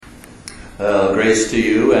Grace to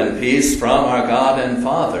you and peace from our God and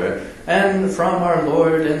Father, and from our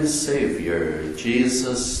Lord and Savior,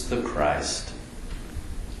 Jesus the Christ.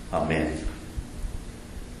 Amen.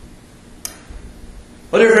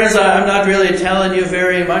 Well, dear friends, I'm not really telling you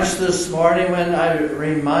very much this morning when I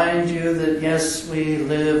remind you that, yes, we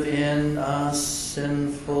live in a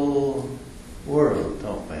sinful world,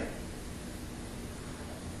 don't we?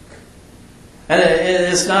 And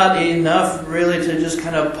it's not enough really to just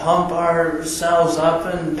kind of pump ourselves up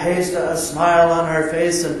and paste a smile on our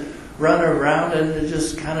face and run around and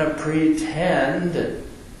just kind of pretend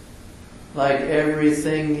like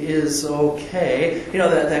everything is okay. You know,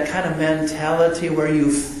 that kind of mentality where you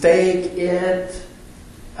fake it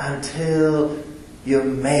until you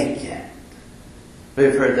make it.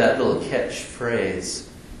 We've heard that little catchphrase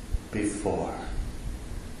before.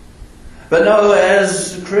 But no,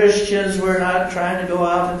 as Christians, we're not trying to go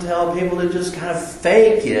out and tell people to just kind of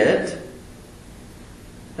fake it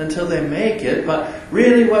until they make it. But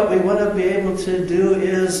really what we want to be able to do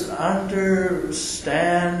is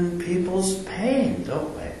understand people's pain,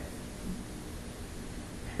 don't we? You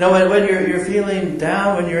know, when you're feeling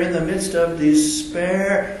down, when you're in the midst of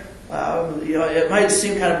despair, it might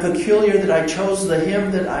seem kind of peculiar that I chose the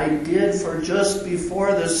hymn that I did for just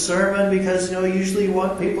before the sermon, because usually you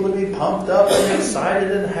want people to be pumped up and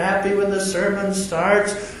excited and happy when the sermon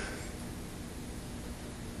starts.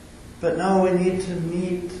 But no, we need to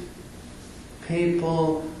meet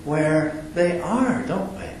people where they are,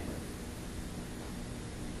 don't we?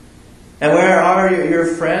 And where are your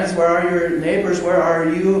friends? Where are your neighbors? Where are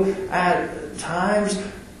you at times?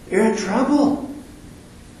 You're in trouble.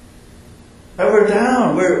 We're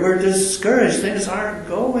down, we're discouraged, things aren't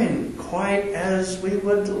going quite as we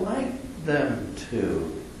would like them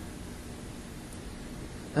to.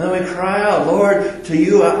 And then we cry out, Lord, to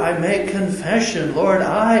you I make confession. Lord,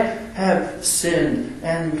 I have sinned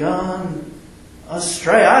and gone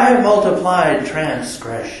astray. I have multiplied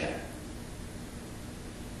transgression.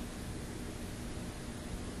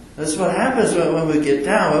 That's what happens when we get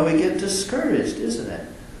down, when we get discouraged, isn't it?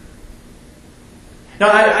 Now,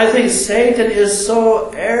 I think Satan is so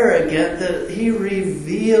arrogant that he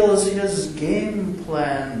reveals his game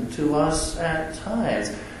plan to us at times.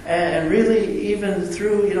 And really, even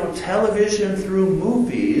through television, through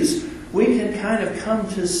movies, we can kind of come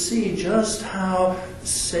to see just how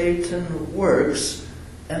Satan works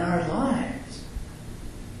in our lives.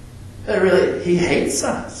 That really, he hates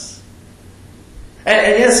us.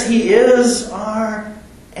 And yes, he is our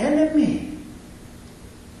enemy.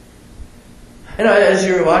 As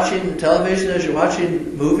you're watching television, as you're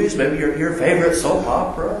watching movies, maybe your favorite soap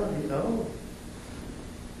opera,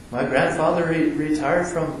 My grandfather retired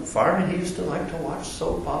from farming. He used to like to watch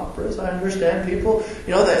soap operas. I understand people,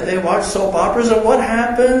 they watch soap operas, and what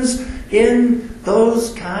happens in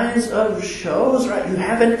those kinds of shows, right? You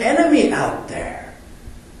have an enemy out there,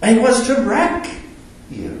 and he wants to wreck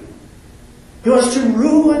you. He wants to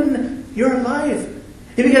ruin your life.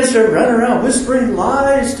 He begins to run around whispering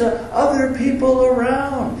lies to other people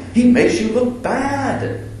around. He makes you look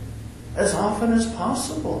bad as often as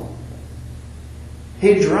possible.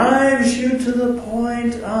 He drives you to the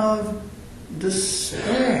point of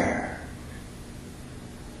despair.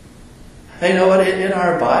 And you know what? In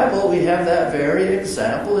our Bible, we have that very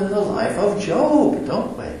example in the life of Job,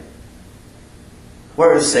 don't we?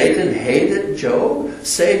 Where Satan hated Job.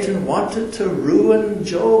 Satan wanted to ruin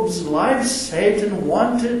Job's life. Satan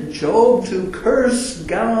wanted Job to curse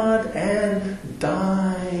God and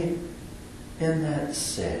die in that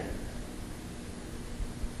sin.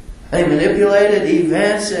 He manipulated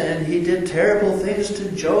events, and he did terrible things to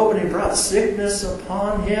Job, and he brought sickness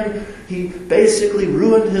upon him. He basically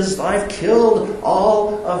ruined his life, killed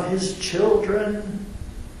all of his children.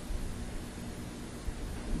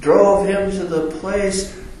 Drove him to the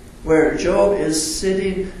place where Job is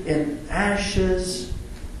sitting in ashes,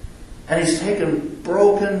 and he's taken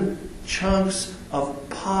broken chunks of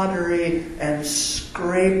pottery and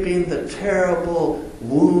scraping the terrible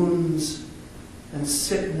wounds and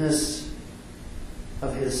sickness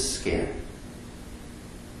of his skin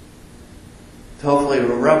to hopefully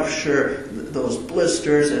rupture those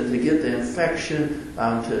blisters and to get the infection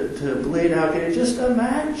to bleed out. Can you just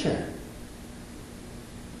imagine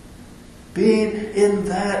being in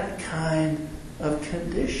that kind of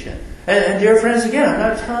condition? And dear friends, again, I'm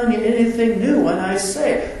not telling you anything new when I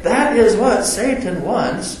say that is what Satan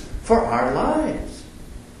wants for our lives.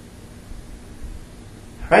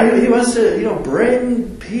 Right? He wants to,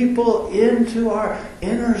 bring people into our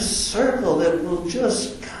inner circle that will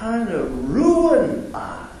just kind of ruin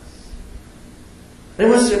us. He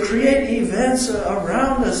wants to create events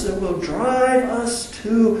around us that will drive us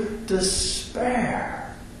to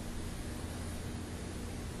despair.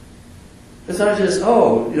 It's not just,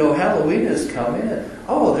 Halloween has come in.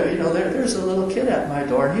 Oh, there's a little kid at my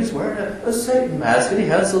door, and he's wearing a Satan mask, and he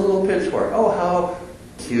has a little pitchfork. Oh, how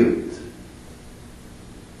cute.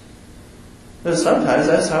 And sometimes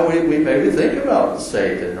that's how we maybe think about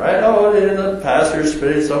Satan, right? Oh, the pastor's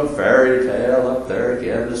spinning some fairy tale up there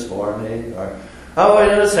again this morning. Or,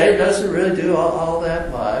 Satan doesn't really do all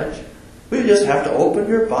that much. We just have to open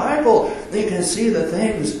your Bible, and you can see the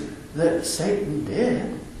things that Satan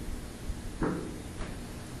did.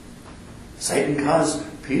 Satan caused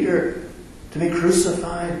Peter to be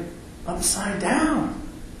crucified upside down.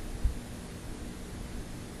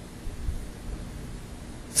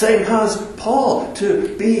 Satan caused Paul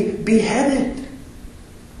to be beheaded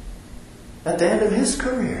at the end of his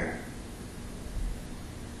career.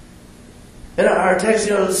 In our text,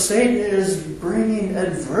 Satan is bringing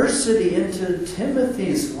adversity into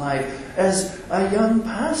Timothy's life as a young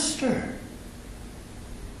pastor.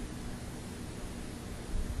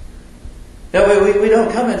 Now, we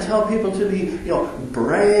don't come and tell people to be,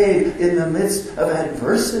 brave in the midst of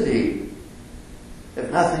adversity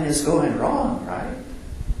if nothing is going wrong, right?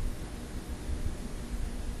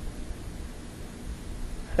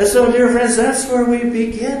 And so, dear friends, that's where we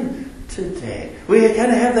begin today. We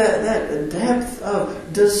kind of have that depth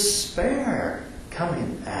of despair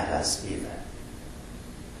coming at us even.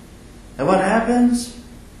 And what happens?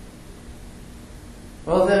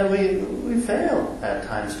 Well, then we fail at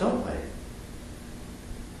times, don't we?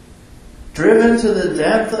 Driven to the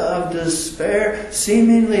depth of despair,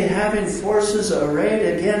 seemingly having forces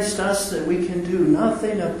arrayed against us that we can do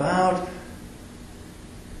nothing about,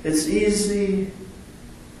 it's easy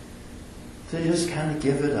to just kind of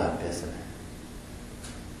give it up, isn't it?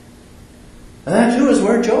 And that too is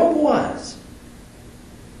where Job was.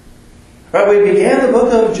 Right, we began the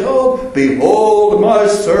book of Job. Behold my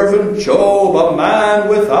servant Job, a man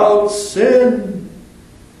without sin,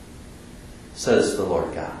 says the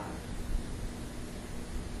Lord God.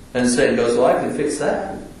 And Satan goes, well, I can fix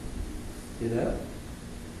that.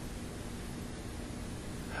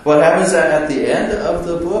 What happens at the end of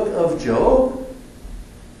the book of Job?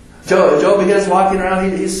 Job begins walking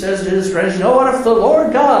around. He says to his friends, what if the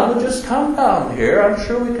Lord God would just come down here? I'm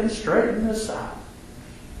sure we can straighten this out.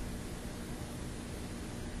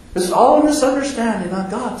 It's all a misunderstanding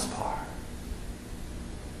on God's part.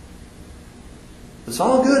 It's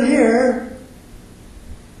all good here.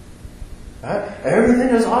 Right? Everything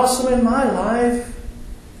is awesome in my life.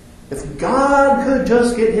 If God could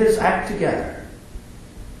just get his act together,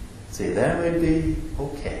 see, then we'd be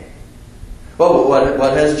okay. Well,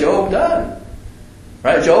 what has Job done?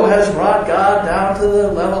 Right? Job has brought God down to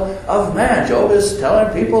the level of man. Job is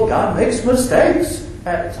telling people God makes mistakes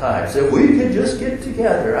at times. If we could just get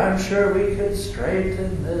together, I'm sure we could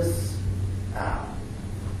straighten this out.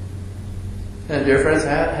 And dear friends,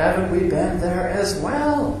 haven't we been there as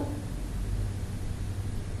well?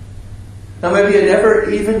 Now maybe you never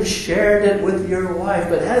even shared it with your wife,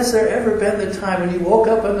 but has there ever been the time when you woke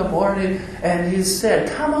up in the morning and you said,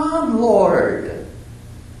 come on, Lord,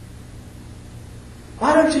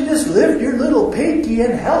 why don't you just lift your little pinky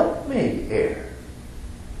and help me here?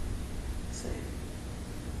 See?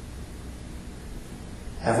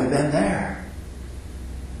 Have we been there?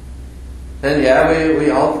 And yeah, we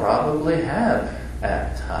all probably have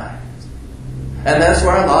at times. And that's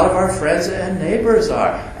where a lot of our friends and neighbors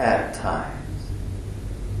are at times.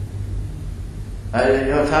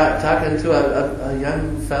 Talking to a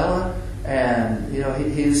young fella, and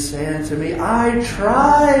he's saying to me, I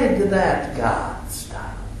tried that God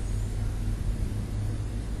stuff.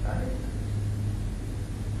 Right?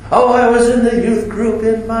 Oh, I was in the youth group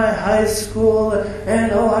in my high school,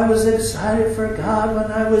 and I was excited for God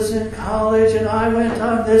when I was in college, and I went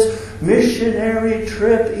on this missionary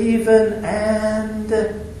trip even, and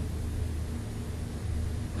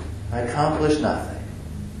I accomplished nothing.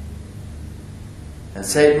 And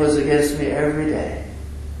Satan was against me every day.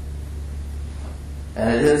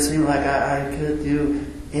 And it didn't seem like I could do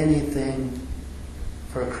anything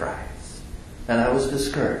for Christ. And I was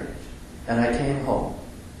discouraged. And I came home.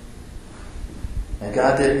 And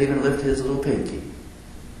God didn't even lift his little pinky.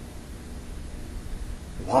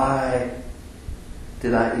 Why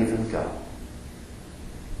did I even go?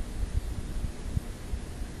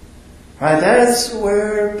 Right, that's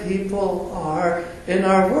where people are in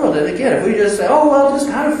our world. And again, if we just say, just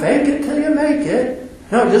kind of fake it till you make it.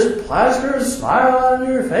 Just plaster a smile on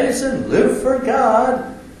your face and live for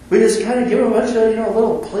God. We just kind of give them a bunch of,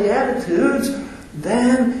 little platitudes.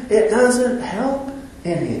 Then it doesn't help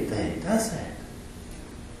anything, does it?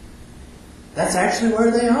 That's actually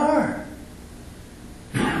where they are.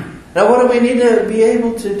 Now what do we need to be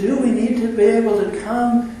able to do? We need to be able to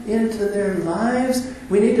come into their lives.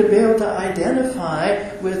 We need to be able to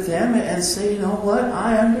identify with them and say, you know what,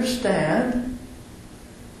 I understand.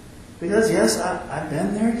 Because yes, I've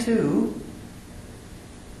been there too.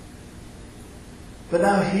 But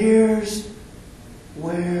now here's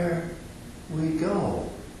where we go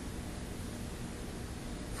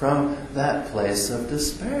from that place of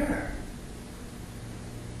despair.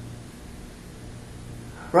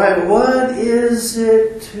 Right, what is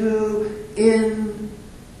it to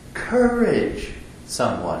encourage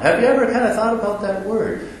someone? Have you ever kind of thought about that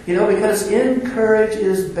word? You know, because encourage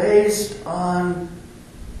is based on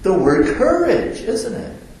the word courage, isn't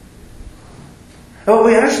it? And what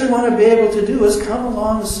we actually want to be able to do is come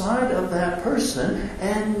alongside of that person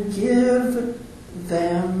and give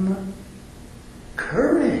them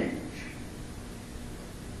courage.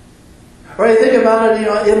 Right, think about it, you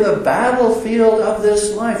know, in the battlefield of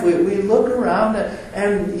this life, we look around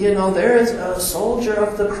and, you know, there is a soldier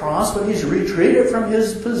of the cross, but he's retreated from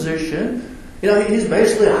his position. You know, he's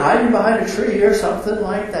basically hiding behind a tree or something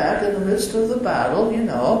like that in the midst of the battle, you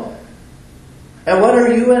know. And what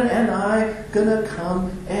are you and I going to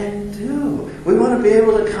come and do? We want to be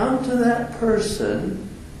able to come to that person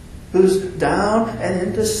who's down and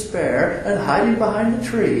in despair and hiding behind a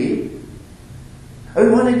tree. And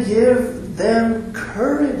we want to give them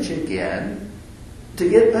courage again to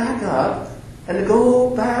get back up and to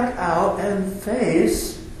go back out and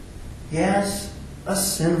face, yes, a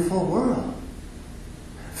sinful world.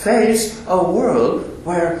 Face a world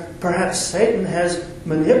where perhaps Satan has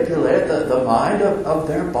manipulated the mind of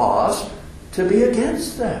their boss to be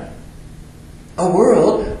against them. A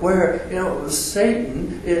world where, you know,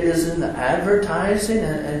 Satan is in the advertising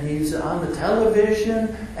and he's on the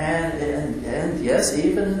television and yes,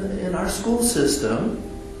 even in our school system,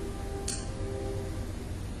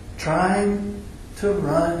 trying to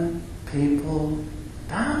run people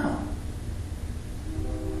down.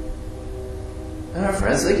 And our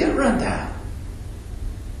friends, they get run down.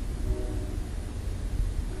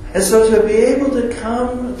 And so to be able to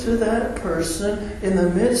come to that person in the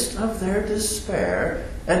midst of their despair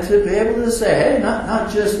and to be able to say, hey,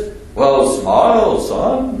 not just, well, smile,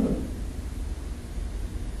 son.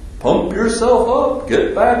 Pump yourself up.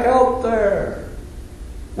 Get back out there.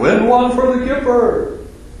 Win one for the Kipper.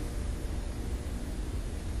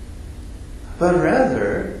 But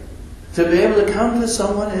rather, to be able to come to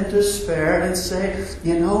someone in despair and say,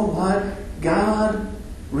 you know what? God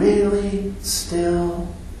really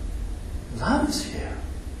still loves you.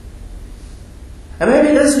 And maybe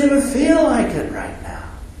it doesn't even feel like it right now.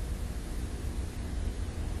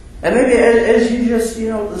 And maybe as you just, you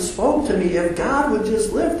know, spoke to me, if God would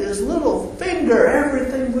just lift His little finger,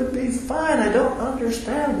 everything would be fine. I don't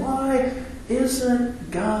understand. Why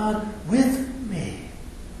isn't God with me?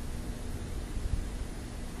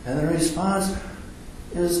 And the response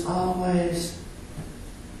is always,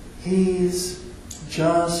 He's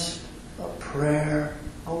just a prayer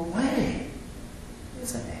away,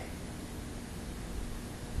 isn't he?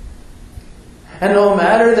 And no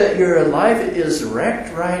matter that your life is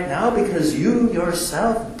wrecked right now because you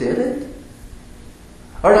yourself did it,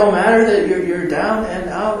 or no matter that you're down and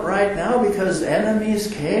out right now because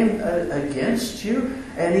enemies came against you,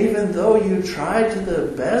 and even though you tried to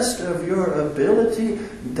the best of your ability,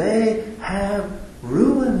 they have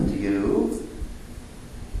ruined you.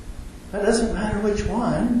 It doesn't matter which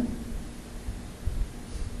one.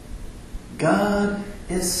 God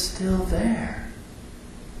is still there.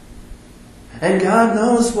 And God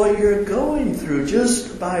knows what you're going through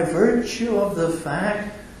just by virtue of the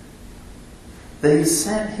fact that He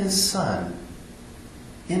sent His Son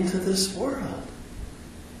into this world.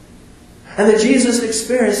 And that Jesus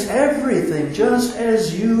experienced everything just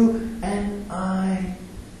as you and I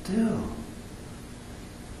do.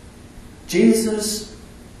 Jesus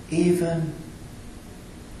even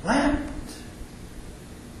wept.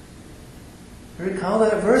 Recall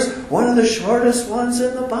that verse? One of the shortest ones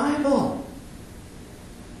in the Bible.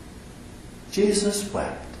 Jesus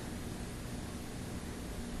wept.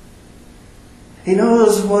 He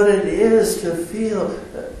knows what it is to feel,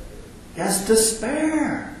 yes,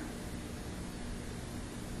 despair.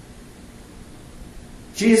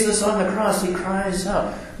 Jesus on the cross, He cries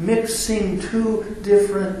out, mixing two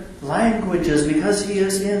different languages because He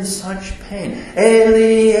is in such pain.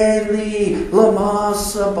 Eli, Eli, lama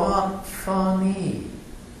sabachthani.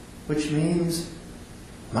 Which means,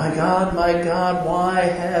 my God, why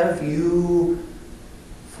have you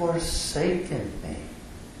forsaken me?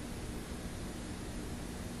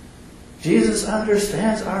 Jesus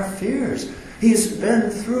understands our fears. He's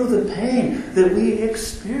been through the pain that we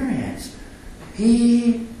experience.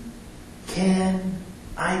 He can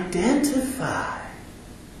identify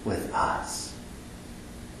with us.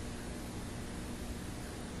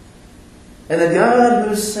 And the God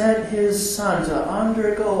who sent His Son to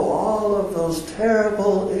undergo all of those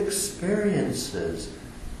terrible experiences,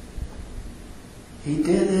 He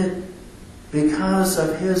did it because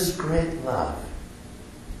of His great love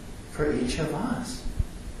for each of us.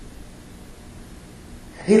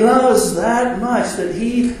 He loves that much that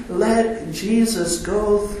He let Jesus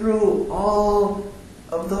go through all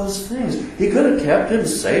of those things. He could have kept Him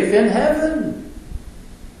safe in heaven,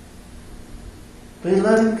 but He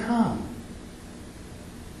let Him come.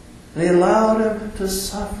 And He allowed Him to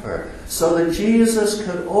suffer so that Jesus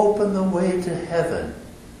could open the way to heaven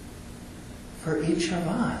for each of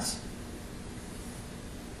us.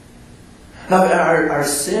 Now, our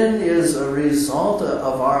sin is a result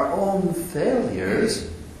of our own failures.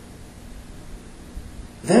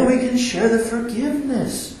 Then we can share the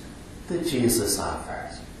forgiveness that Jesus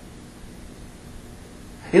offers.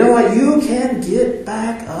 You know what? You can get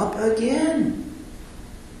back up again.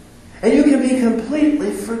 And you can be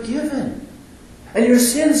completely forgiven. And your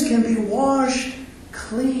sins can be washed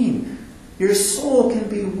clean. Your soul can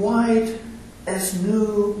be white as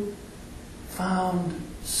new found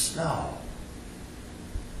snow,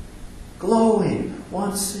 glowing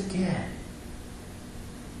once again.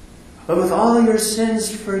 But with all your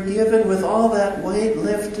sins forgiven, with all that weight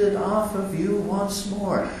lifted off of you once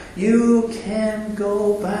more, you can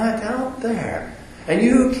go back out there and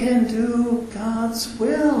you can do God's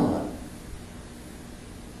will.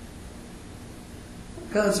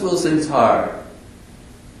 God's will seems hard.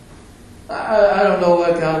 I don't know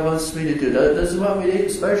what God wants me to do. Does He want me to eat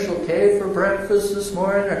special K for breakfast this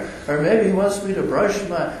morning? Or maybe He wants me to brush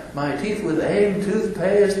my teeth with AIM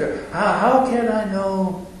toothpaste? Or how can I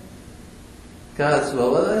know God's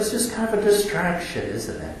will? Well, it's just kind of a distraction,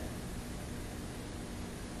 isn't it?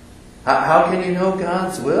 How can you know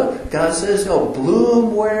God's will? God says,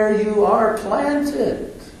 bloom where you are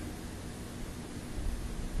planted.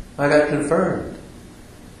 I got confirmed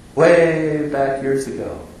way back years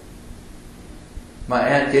ago. My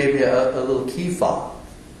aunt gave me a little key fob.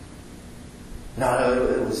 No,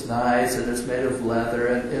 it was nice, and it's made of leather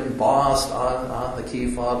and embossed on the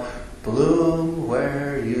key fob. Bloom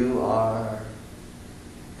where you are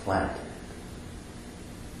planted.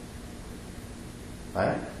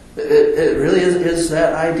 Right? It really is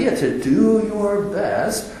that idea, to do your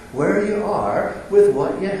best where you are with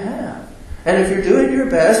what you have. And if you're doing your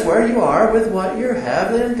best where you are with what you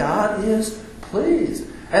have, then God is pleased.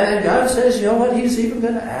 And then God says, you know what, He's even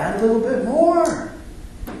going to add a little bit more.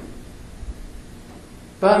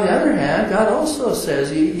 But on the other hand, God also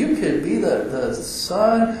says you could be the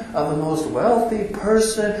son of the most wealthy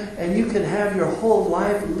person, and you could have your whole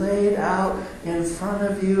life laid out in front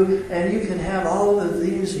of you, and you can have all of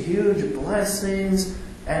these huge blessings,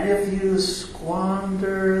 and if you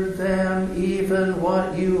squander them, even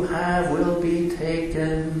what you have will be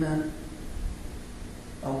taken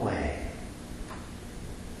away.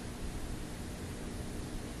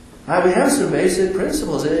 Now, we have some basic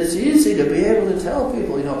principles. It's easy to be able to tell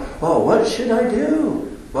people, well, what should I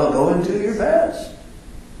do? Well, go and do your best.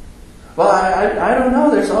 Well, I don't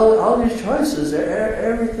know. There's all these choices.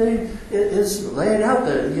 Everything is laid out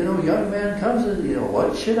there. Young man comes and,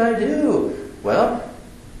 what should I do? Well,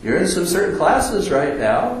 you're in some certain classes right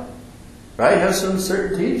now, right? You have some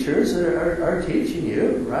certain teachers that are teaching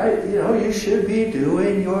you, right? You should be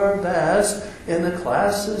doing your best in the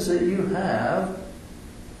classes that you have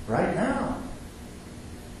right now.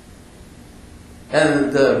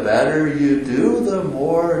 And the better you do, the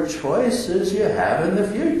more choices you have in the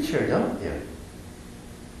future, don't you?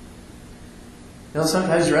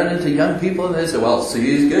 Sometimes you run into young people and they say, well,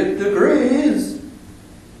 C's get degrees.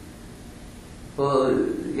 Well,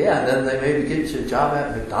 yeah, then they maybe get you a job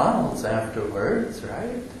at McDonald's afterwards,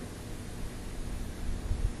 right?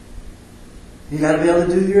 You got to be able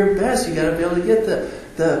to do your best. You got to be able to get the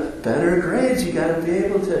better grades. You got to be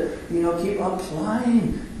able to, keep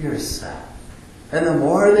applying yourself. And the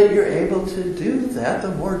more that you're able to do that,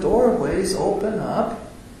 the more doorways open up,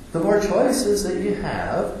 the more choices that you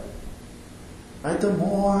have, right? The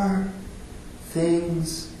more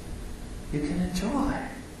things you can enjoy.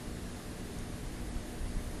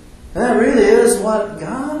 And that really is what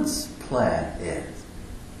God's plan is.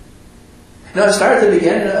 Now, I started at the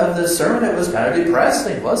beginning of this sermon, it was kind of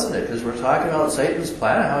depressing, wasn't it? Because we're talking about Satan's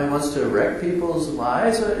plan and how he wants to wreck people's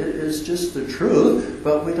lives. It is just the truth,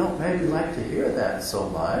 but we don't maybe like to hear that so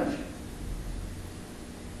much.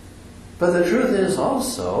 But the truth is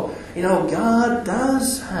also, God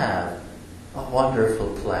does have a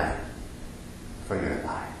wonderful plan for your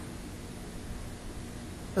life.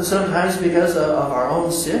 And sometimes because of our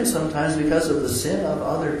own sin, sometimes because of the sin of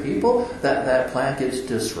other people, that plan gets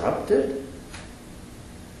disrupted.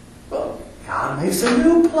 Well, God makes a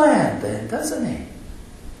new plan then, doesn't He?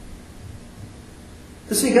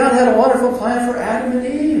 You see, God had a wonderful plan for Adam and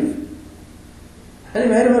Eve. And He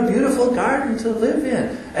made them a beautiful garden to live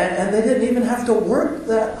in. And they didn't even have to work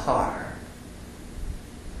that hard.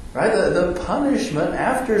 Right? The punishment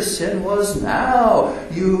after sin was, now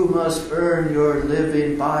you must earn your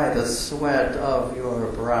living by the sweat of your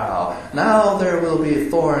brow. Now there will be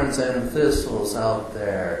thorns and thistles out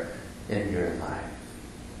there in your life.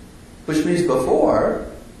 Which means before,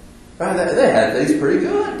 right, they had things pretty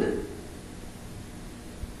good.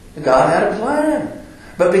 God had a plan.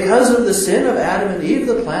 But because of the sin of Adam and Eve,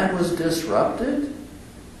 the plan was disrupted.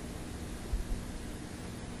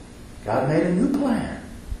 God made a new plan.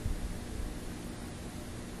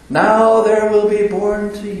 Now there will be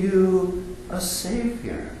born to you a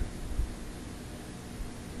Savior.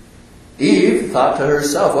 Eve thought to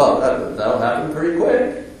herself, well, that'll happen pretty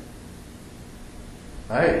quick.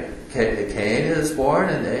 Right? Cain is born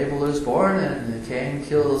and Abel is born, and Cain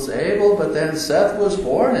kills Abel, but then Seth was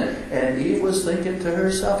born, and Eve was thinking to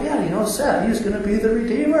herself, Seth, he's going to be the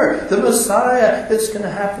Redeemer, the Messiah. It's going to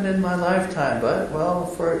happen in my lifetime. But, well,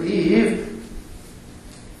 for Eve,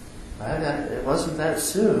 it wasn't that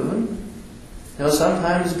soon.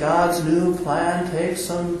 Sometimes God's new plan takes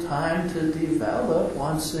some time to develop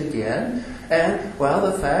once again. And, well,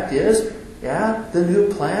 the fact is, the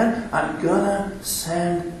new plan, I'm going to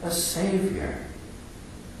send a Savior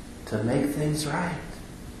to make things right.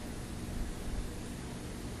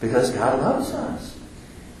 Because God loves us.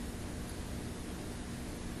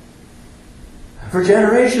 For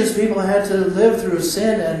generations, people had to live through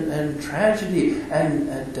sin and tragedy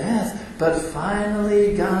and death. But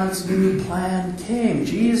finally, God's new plan came.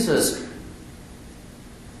 Jesus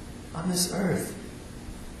on this earth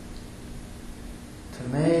to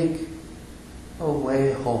make a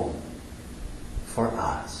way home for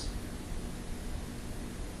us.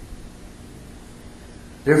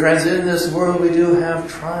 Dear friends, in this world we do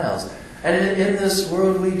have trials. And in this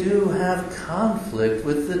world we do have conflict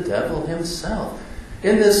with the devil himself.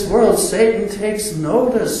 In this world, Satan takes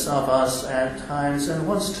notice of us at times and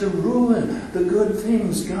wants to ruin the good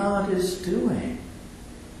things God is doing.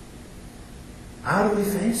 How do we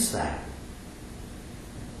face that?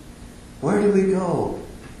 Where do we go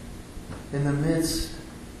in the midst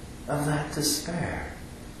of that despair?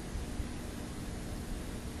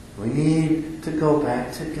 We need to go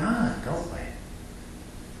back to God, don't we?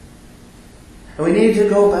 And we need to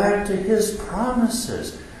go back to His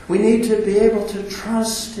promises. We need to be able to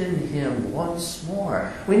trust in Him once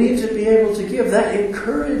more. We need to be able to give that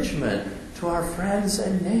encouragement to our friends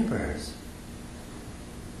and neighbors.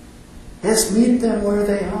 Yes, meet them where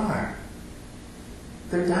they are.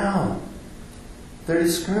 They're down. They're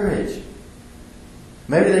discouraged.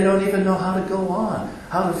 Maybe they don't even know how to go on,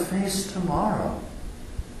 how to face tomorrow.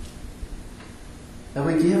 And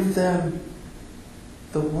we give them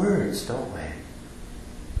the words, don't we?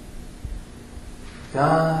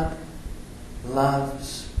 God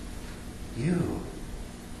loves you.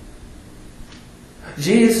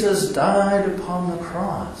 Jesus died upon the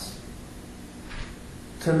cross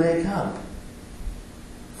to make up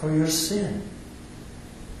for your sin.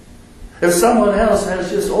 If someone else has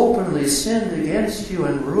just openly sinned against you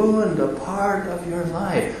and ruined a part of your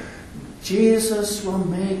life, Jesus will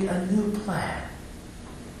make a new plan.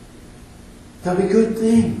 There'll be good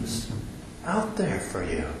things out there for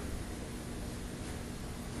you.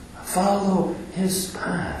 Follow His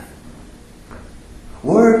path.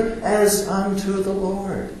 Work as unto the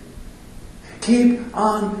Lord. Keep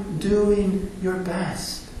on doing your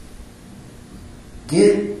best.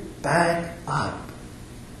 Get back up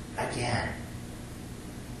again.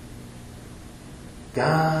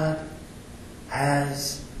 God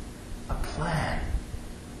has a plan.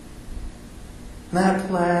 That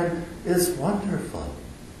plan is wonderful.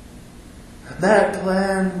 That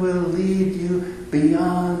plan will lead you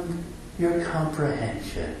beyond your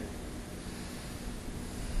comprehension.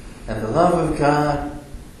 And the love of God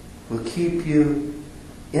will keep you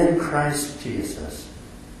in Christ Jesus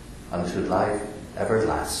unto life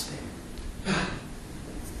everlasting.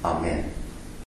 Amen.